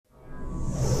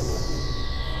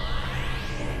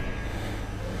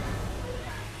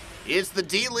It's the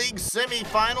D-League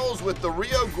semifinals with the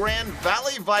Rio Grande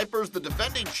Valley Vipers, the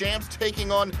defending champs,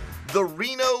 taking on the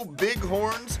Reno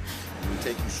Bighorns. We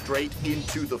take you straight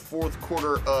into the fourth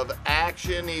quarter of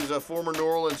action. He's a former New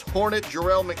Orleans Hornet.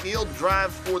 Jerel McNeal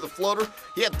drives for the floater.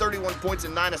 He had 31 points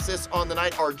and 9 assists on the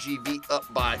night. RGV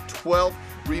up by 12.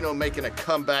 Reno making a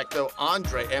comeback, though.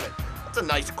 Andre Emmett, that's a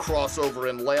nice crossover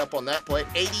and layup on that play.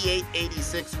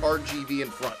 88-86 RGV in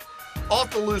front.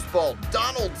 Off the loose ball,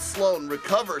 Donald Sloan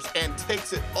recovers and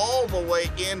takes it all the way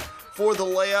in for the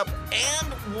layup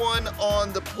and one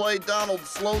on the play. Donald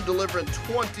Sloan delivering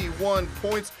 21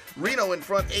 points. Reno in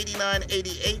front,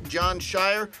 89-88. John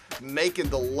Shire making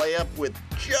the layup with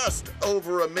just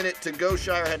over a minute to go.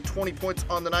 Shire had 20 points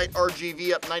on the night.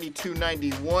 RGV up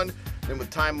 92-91. Then with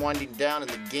time winding down and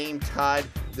the game tied,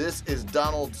 this is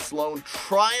Donald Sloan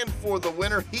trying for the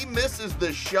winner. He misses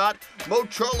the shot. Mo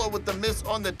Charlo with the miss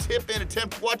on the tip-in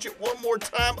attempt. Watch it one more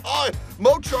time. Oh,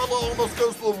 Mo Charlo almost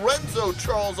goes Lorenzo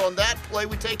Charles on that play.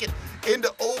 We take it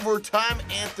into overtime.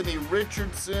 Anthony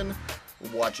Richardson.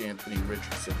 Watch Anthony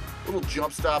Richardson. Little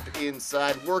jump stop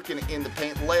inside, working in the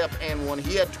paint, layup and one.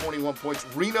 He had 21 points.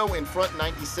 Reno in front,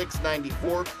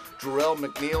 96-94. Jerel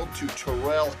McNeal to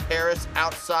Terrel Harris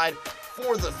outside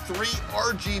for the three.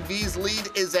 RGV's lead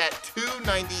is at 2,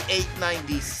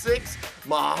 98-96.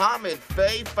 Mohamed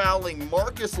Faye fouling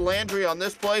Marcus Landry on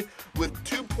this play with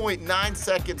 2.9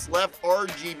 seconds left.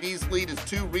 RGV's lead is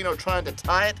 2. Reno trying to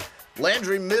tie it.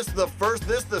 Landry missed the first,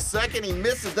 this the second. He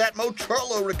misses that. Mo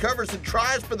Charlo recovers and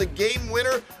tries for the game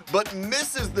winner, but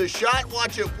misses the shot.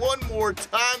 Watch it one more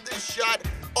time. This shot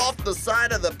off the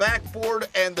side of the backboard,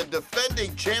 and the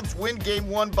defending champs win game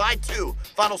one by 2.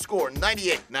 Final score,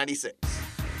 98-96.